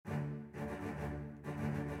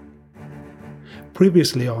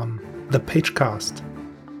Previously on the Pagecast.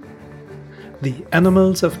 The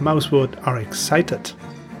animals of Mousewood are excited.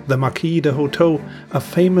 The Marquis de Hoteau, a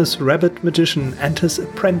famous rabbit magician, and his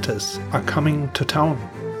apprentice are coming to town.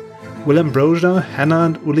 Will Ambrosia, Hannah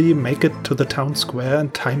and Uli make it to the town square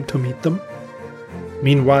in time to meet them?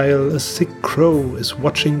 Meanwhile, a sick crow is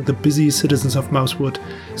watching the busy citizens of Mousewood,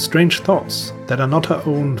 strange thoughts that are not her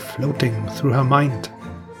own floating through her mind.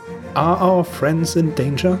 Are our friends in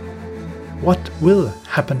danger? What will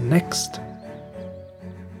happen next?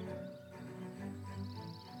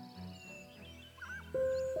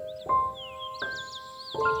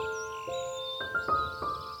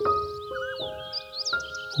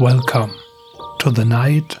 Welcome to the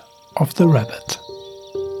Night of the Rabbit.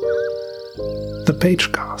 The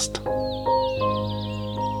Pagecast.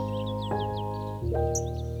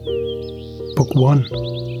 Book 1.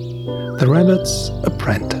 The Rabbit's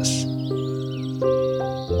Apprentice.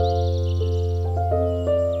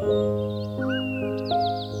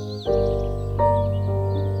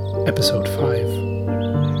 Episode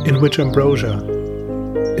 5, in which Ambrosia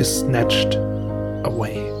is snatched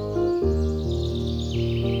away.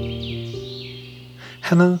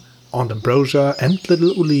 Hannah, Aunt Ambrosia and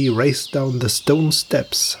little Uli raced down the stone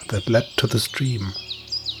steps that led to the stream.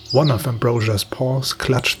 One of Ambrosia's paws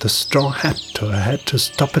clutched the straw hat to her head to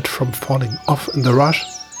stop it from falling off in the rush.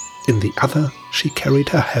 In the other, she carried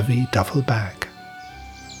her heavy duffel bag.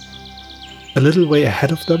 A little way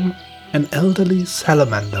ahead of them, an elderly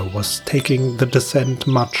salamander was taking the descent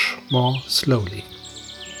much more slowly.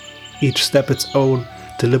 Each step its own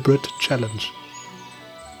deliberate challenge.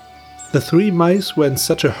 The three mice were in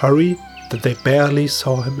such a hurry that they barely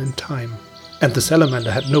saw him in time, and the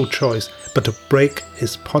salamander had no choice but to break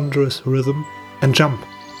his ponderous rhythm and jump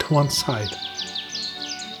to one side.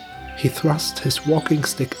 He thrust his walking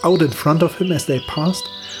stick out in front of him as they passed,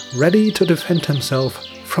 ready to defend himself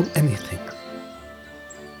from anything.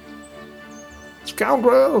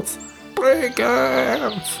 "Scoundrels!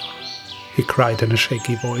 Brigands!" he cried in a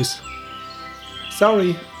shaky voice.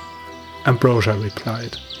 "Sorry," Ambrosia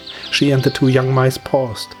replied. She and the two young mice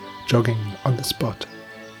paused, jogging on the spot.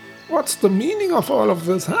 "What's the meaning of all of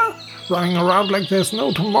this, huh? Running around like there's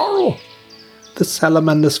no tomorrow?" The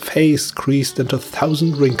salamander's face creased into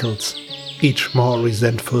 1,000 wrinkles, each more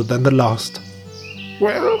resentful than the last.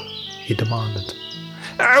 "Well?" he demanded.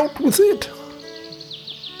 "Out with it!"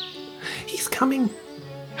 "He's coming,"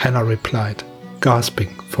 Hannah replied,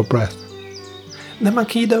 gasping for breath. "The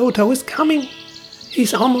Marquis de Hoteau is coming.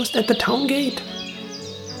 He's almost at the town gate."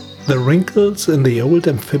 The wrinkles in the old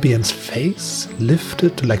amphibian's face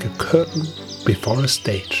lifted like a curtain before a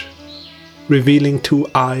stage, revealing two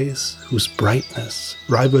eyes whose brightness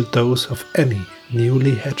rivaled those of any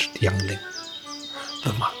newly hatched youngling.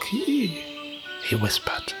 "The Marquis," he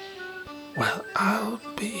whispered. "Well, I'll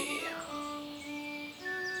be..."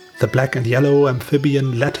 The black and yellow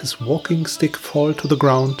amphibian let his walking stick fall to the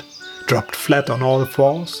ground, dropped flat on all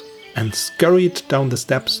fours, and scurried down the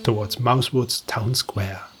steps towards Mousewood's town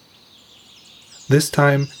square. This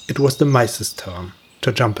time it was the mice's turn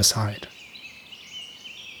to jump aside.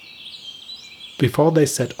 Before they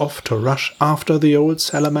set off to rush after the old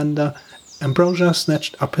salamander, Ambrosia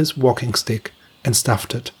snatched up his walking stick and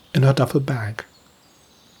stuffed it in her duffel bag.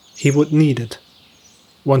 He would need it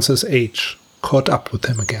once his age caught up with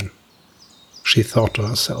him again, she thought to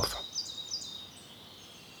herself.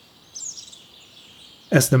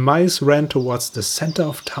 As the mice ran towards the center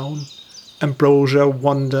of town, Ambrosia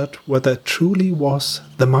wondered whether it truly was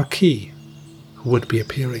the Marquis who would be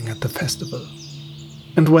appearing at the festival,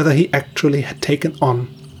 and whether he actually had taken on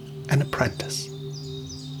an apprentice.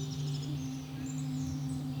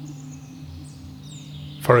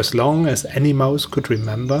 For as long as any mouse could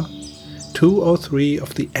remember, 2 or 3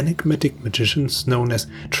 of the enigmatic magicians known as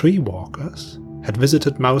tree walkers had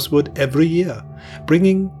visited Mousewood every year,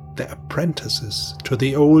 bringing their apprentices to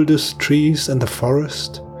the oldest trees in the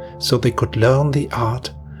forest so they could learn the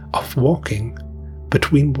art of walking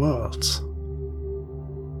between worlds.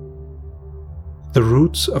 The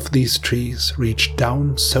roots of these trees reached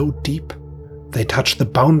down so deep they touched the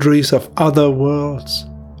boundaries of other worlds,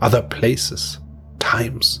 other places,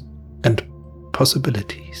 times, and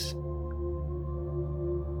possibilities.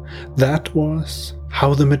 That was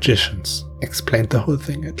how the magicians explained the whole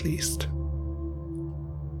thing, at least.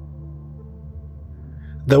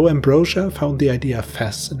 Though Ambrosia found the idea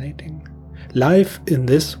fascinating, life in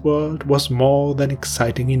this world was more than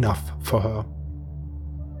exciting enough for her.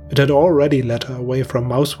 It had already led her away from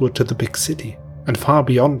Mousewood to the big city, and far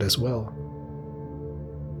beyond as well.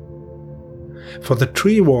 For the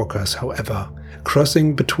tree walkers, however,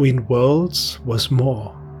 crossing between worlds was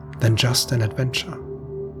more. than just an adventure.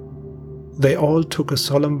 They all took a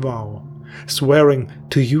solemn vow, swearing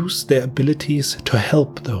to use their abilities to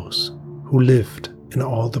help those who lived in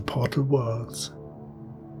all the portal worlds.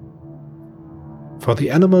 For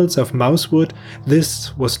the animals of Mousewood,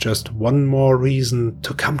 this was just one more reason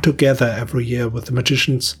to come together every year with the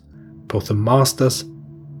magicians, both the masters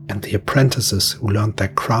and the apprentices who learned their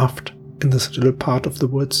craft in this little part of the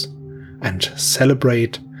woods, and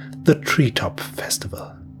celebrate the Treetop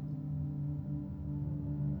Festival.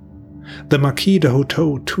 The Marquis de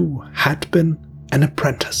Hoteau, too, had been an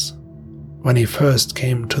apprentice when he first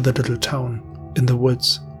came to the little town in the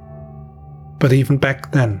woods. But even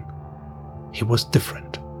back then, he was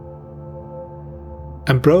different.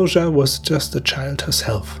 Ambrosia was just a child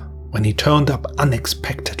herself when he turned up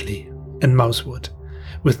unexpectedly in Mousewood,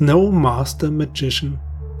 with no master magician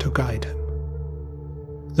to guide him.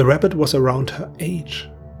 The rabbit was around her age,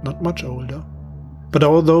 not much older, but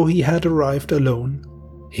although he had arrived alone,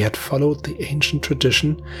 he had followed the ancient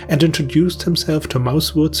tradition and introduced himself to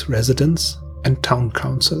Mousewood's residents and town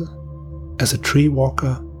council as a tree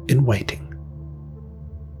walker in waiting.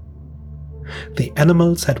 The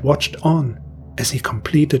animals had watched on as he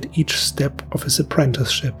completed each step of his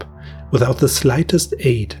apprenticeship without the slightest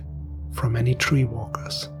aid from any tree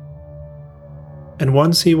walkers. And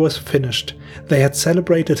once he was finished, they had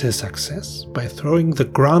celebrated his success by throwing the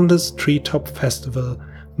grandest treetop festival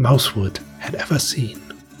Mousewood had ever seen.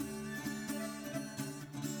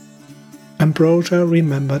 Ambrosia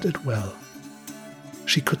remembered it well.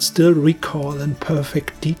 She could still recall in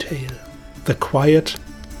perfect detail the quiet,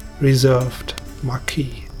 reserved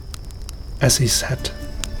Marquis as he sat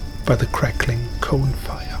by the crackling cone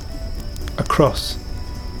fire, across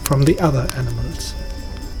from the other animals.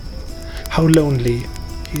 How lonely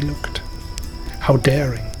he looked, how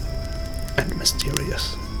daring and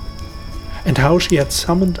mysterious, and how she had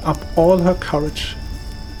summoned up all her courage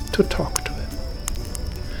to talk to him.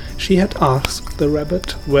 She had asked the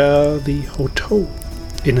rabbit where the Hoteau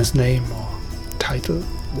in his name or title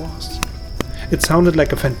was. It sounded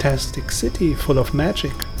like a fantastic city full of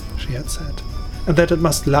magic, she had said, and that it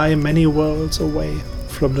must lie many worlds away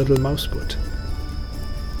from Little Mousewood.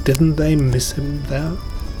 Didn't they miss him there?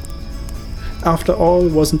 After all,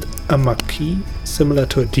 wasn't a marquis similar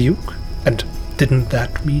to a duke? And didn't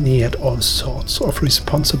that mean he had all sorts of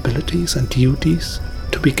responsibilities and duties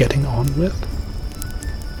to be getting on with?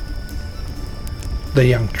 The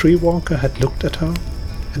young tree walker had looked at her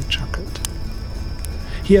and chuckled.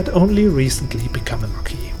 He had only recently become a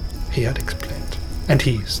marquis, he had explained, and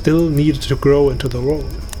he still needed to grow into the role.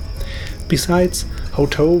 Besides,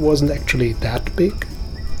 Hoteau wasn't actually that big,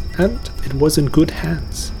 and it was in good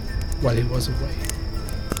hands while he was away.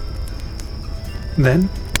 Then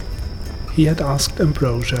he had asked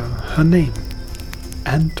Ambrosia her name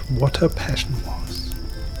and what her passion was.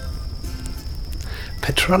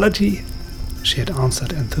 Petrology, she had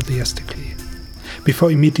answered enthusiastically,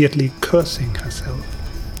 before immediately cursing herself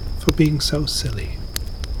for being so silly.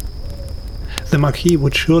 The Marquis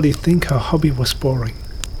would surely think her hobby was boring,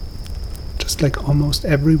 just like almost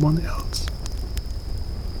everyone else.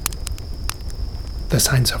 The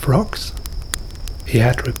signs of rocks, he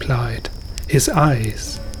had replied, his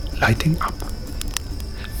eyes lighting up.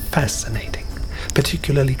 Fascinating,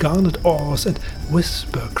 particularly garnet ores and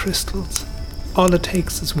whisper crystals. All it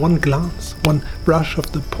takes is one glance, one brush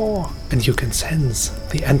of the paw, and you can sense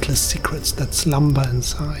the endless secrets that slumber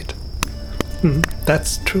inside.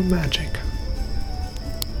 That's true magic.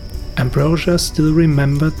 Ambrosia still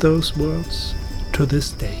remembered those words to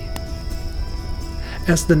this day.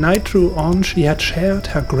 As the night drew on, she had shared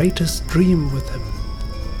her greatest dream with him,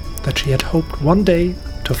 that she had hoped one day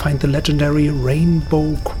to find the legendary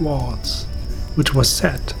rainbow quartz, which was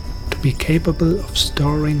said to be capable of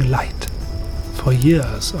storing light for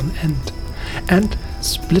years on end, and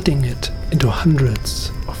splitting it into hundreds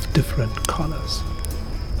of different colors.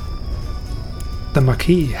 The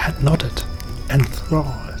Marquis had nodded,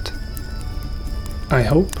 enthralled. I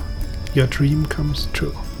hope your dream comes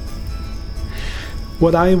true.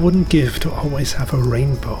 What I wouldn't give to always have a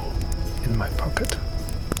rainbow in my pocket,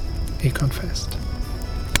 he confessed.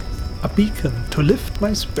 A beacon to lift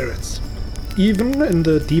my spirits, even in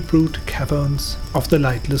the deep-root caverns of the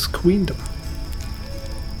lightless queendom.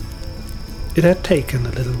 It had taken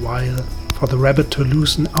a little while for the rabbit to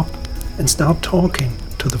loosen up and start talking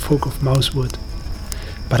to the folk of Mousewood,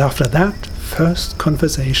 but after that first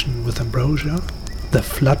conversation with Ambrosia, the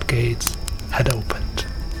floodgates had opened.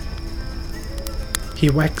 He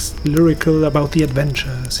waxed lyrical about the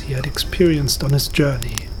adventures he had experienced on his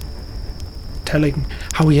journey, telling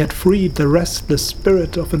how he had freed the restless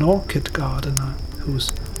spirit of an orchid gardener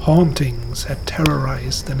whose Hauntings had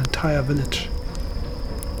terrorized an entire village.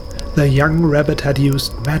 The young rabbit had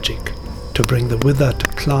used magic to bring the withered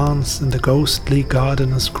plants in the ghostly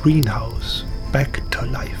gardener's greenhouse back to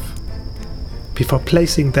life, before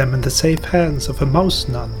placing them in the safe hands of a mouse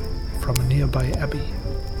nun from a nearby abbey.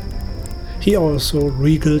 He also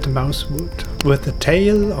regaled Mousewood with a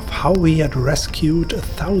tale of how he had rescued a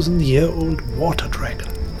 1,000-year-old water dragon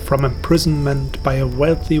from imprisonment by a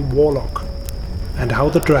wealthy warlock, and how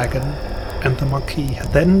the dragon and the Marquis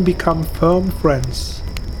had then become firm friends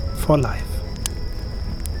for life.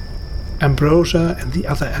 Ambrosia and the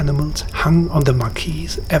other animals hung on the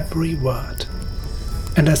Marquis's every word,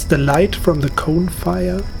 and as the light from the cone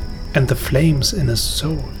fire and the flames in his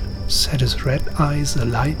soul set his red eyes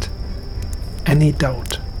alight, any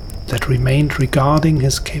doubt that remained regarding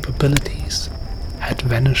his capabilities had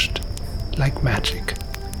vanished like magic.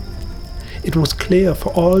 It was clear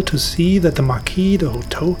for all to see that the Marquis de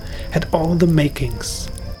Hoteau had all the makings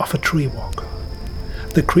of a tree walker.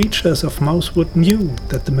 The creatures of Mousewood knew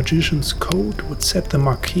that the magician's code would set the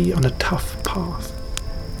Marquis on a tough path,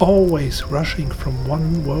 always rushing from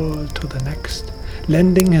one world to the next,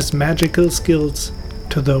 lending his magical skills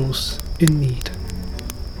to those in need.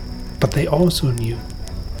 But they also knew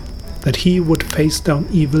that he would face down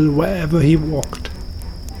evil wherever he walked,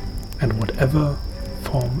 and whatever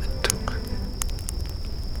form it took.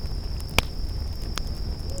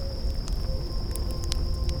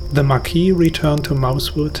 The Marquis returned to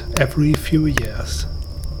Mousewood every few years,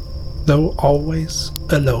 though always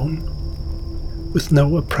alone, with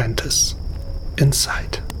no apprentice in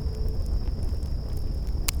sight.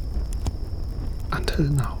 Until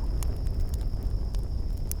now.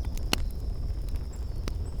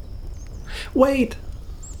 "Wait!"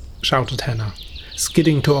 shouted Hannah,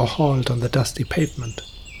 skidding to a halt on the dusty pavement.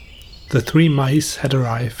 The 3 mice had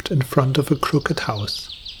arrived in front of a crooked house,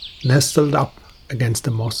 nestled up against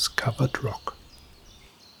a moss-covered rock.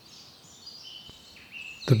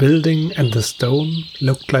 The building and the stone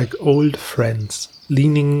looked like old friends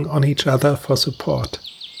leaning on each other for support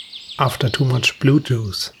after too much blue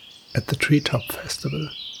juice at the treetop festival,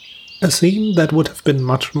 a scene that would have been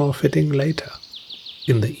much more fitting later,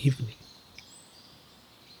 in the evening.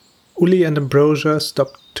 Uli and Ambrosia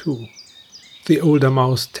stopped too, the older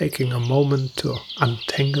mouse taking a moment to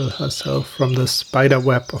untangle herself from the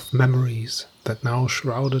spiderweb of memories that now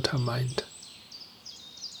shrouded her mind.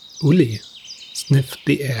 Uli sniffed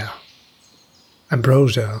the air.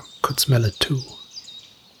 Ambrosia could smell it too.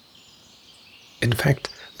 In fact,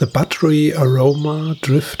 the buttery aroma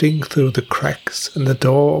drifting through the cracks in the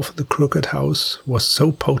door of the crooked house was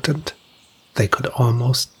so potent they could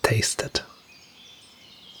almost taste it.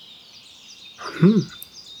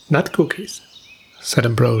 Nut cookies," said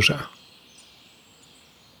Ambrosia.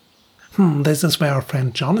 "This is where our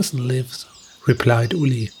friend Jonathan lives," replied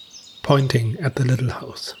Uli, pointing at the little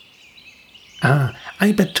house.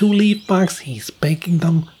 "I bet 2 leaf bucks he's baking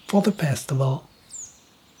them for the festival."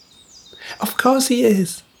 "Of course he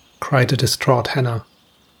is," cried a distraught Hannah.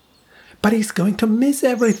 "But he's going to miss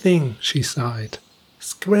everything," she sighed.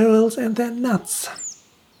 "Squirrels and their nuts.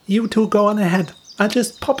 You 2 go on ahead. I'll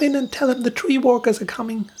just pop in and tell him the tree walkers are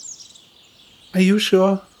coming." "Are you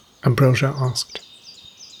sure?" Ambrosia asked.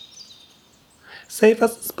 "Save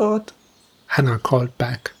us a spot," Hannah called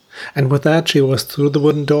back, and with that she was through the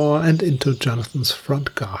wooden door and into Jonathan's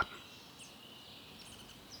front garden.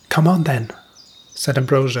 "Come on then," said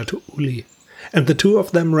Ambrosia to Uli, and the 2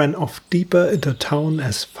 of them ran off deeper into town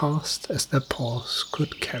as fast as their paws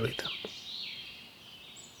could carry them.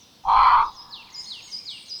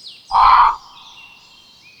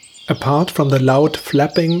 Apart from the loud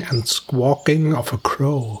flapping and squawking of a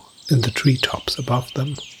crow in the treetops above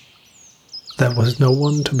them, there was no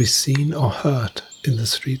one to be seen or heard in the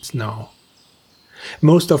streets now.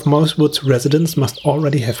 Most of Mousewood's residents must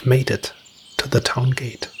already have made it to the town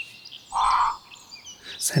gate.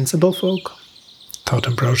 Sensible folk, thought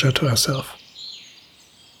Ambrosia to herself.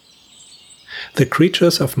 The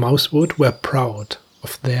creatures of Mousewood were proud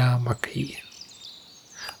of their Marquis.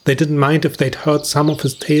 They didn't mind if they'd heard some of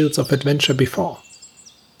his tales of adventure before.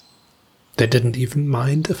 They didn't even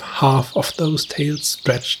mind if half of those tales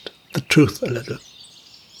stretched the truth a little.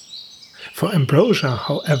 For Ambrosia,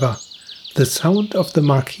 however, the sound of the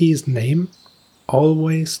Marquis's name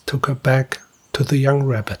always took her back to the young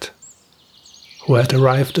rabbit, who had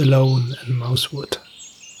arrived alone in Mousewood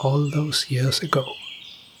all those years ago.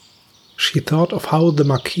 She thought of how the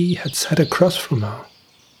Marquis had sat across from her,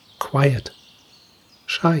 quiet,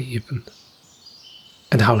 shy even,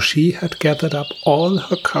 and how she had gathered up all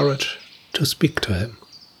her courage to speak to him,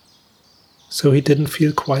 so he didn't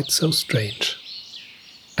feel quite so strange,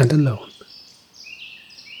 and alone.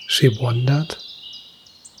 She wondered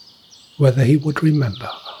whether he would remember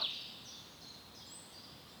her.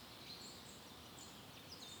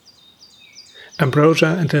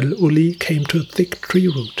 Ambrosia and little Uli came to a thick tree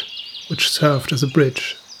root, which served as a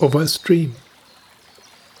bridge over a stream.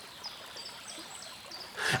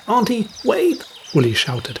 "Auntie, wait!" Uli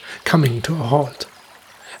shouted, coming to a halt.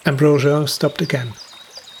 Ambrosia stopped again,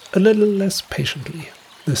 a little less patiently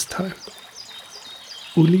this time.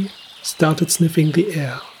 Uli started sniffing the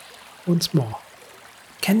air once more.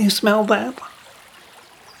 "Can you smell that?"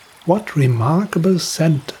 "What remarkable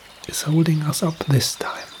scent is holding us up this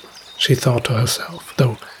time?" she thought to herself,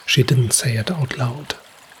 though she didn't say it out loud.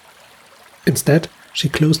 Instead,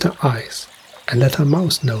 she closed her eyes and let her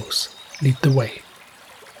mouse nose lead the way.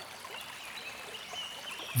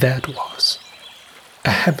 There it was,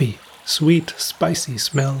 a heavy, sweet, spicy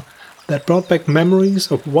smell that brought back memories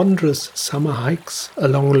of wondrous summer hikes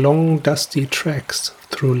along long, dusty tracks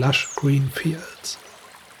through lush green fields.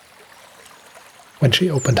 When she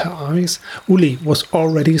opened her eyes, Uli was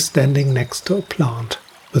already standing next to a plant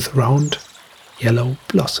with round, yellow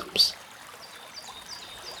blossoms.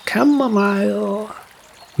 "Camomile,"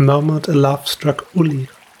 murmured a love-struck Uli,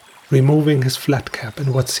 removing his flat cap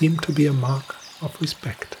in what seemed to be a mark of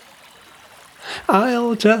respect.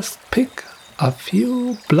 "I'll just pick a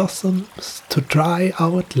few blossoms to dry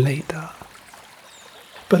out later."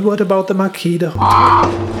 "But what about the Marquis de Hotel?"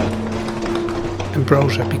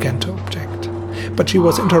 Ambrosia began to object, but she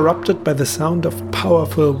was interrupted by the sound of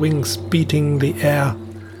powerful wings beating the air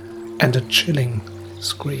and a chilling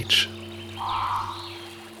screech.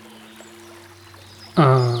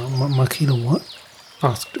 Marquis de what?"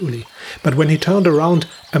 asked Uli, but when he turned around,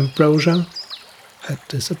 Ambrosia had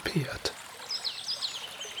disappeared.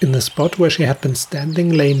 In the spot where she had been standing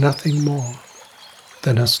lay nothing more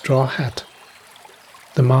than her straw hat,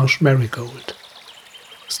 the marsh marigold,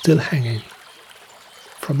 still hanging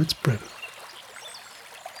from its brim.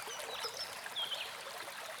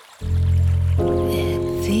 At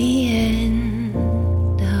the end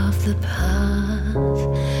of the path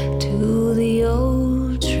to the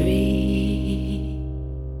old tree,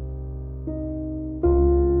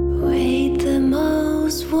 wait the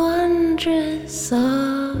most wondrous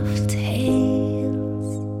of tales.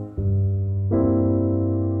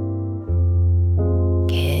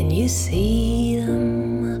 Can you see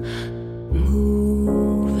them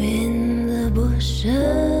move in the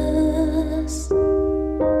bushes?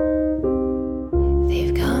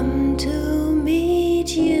 They've come to meet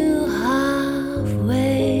you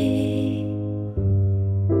halfway.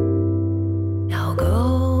 Now go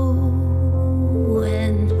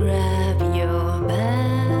and grab your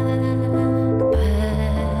backpack.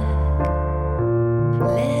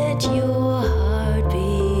 Let your heart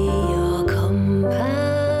be your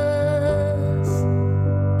compass.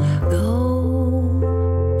 Go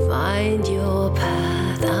find your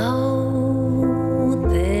path out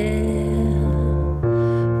there.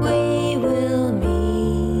 We will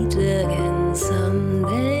meet again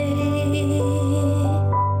someday,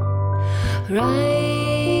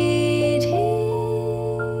 right here.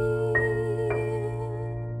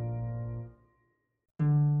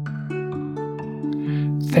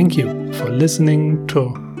 Thank you for listening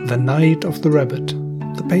to The Night of the Rabbit,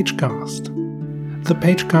 the Pagecast. The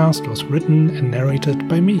Pagecast was written and narrated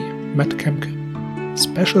by me, Matt Kemke.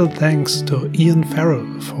 Special thanks to Ian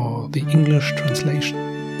Farrell for the English translation,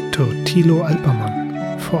 to Thilo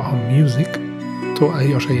Alpermann for our music, to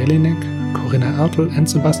Aljoscha Jelinek, Corinna Ertel and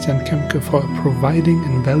Sebastian Kemke for providing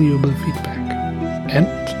invaluable feedback, and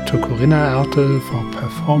to Corinna Ertel for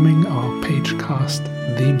performing our Pagecast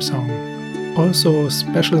theme song. Also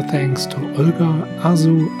special thanks to Olga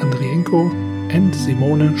Azu Andrienko and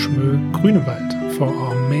Simone Schmö-Grünewald for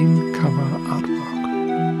our main cover artwork.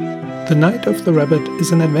 The Night of the Rabbit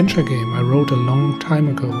is an adventure game I wrote a long time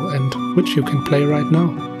ago and which you can play right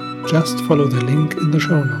now. Just follow the link in the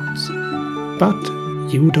show notes. But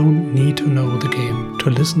you don't need to know the game to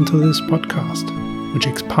listen to this podcast, which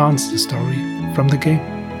expands the story from the game.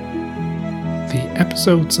 The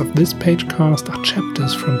episodes of this Pagecast are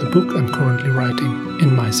chapters from the book I'm currently writing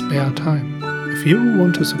in my spare time. If you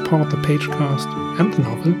want to support the Pagecast and the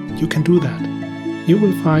novel, you can do that. You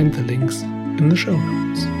will find the links in the show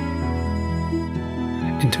notes.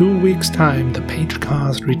 In 2 weeks' time, the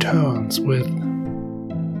Pagecast returns with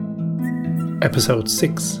Episode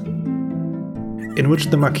 6, in which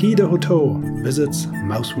the Marquis de Hotel visits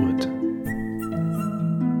Mousewood.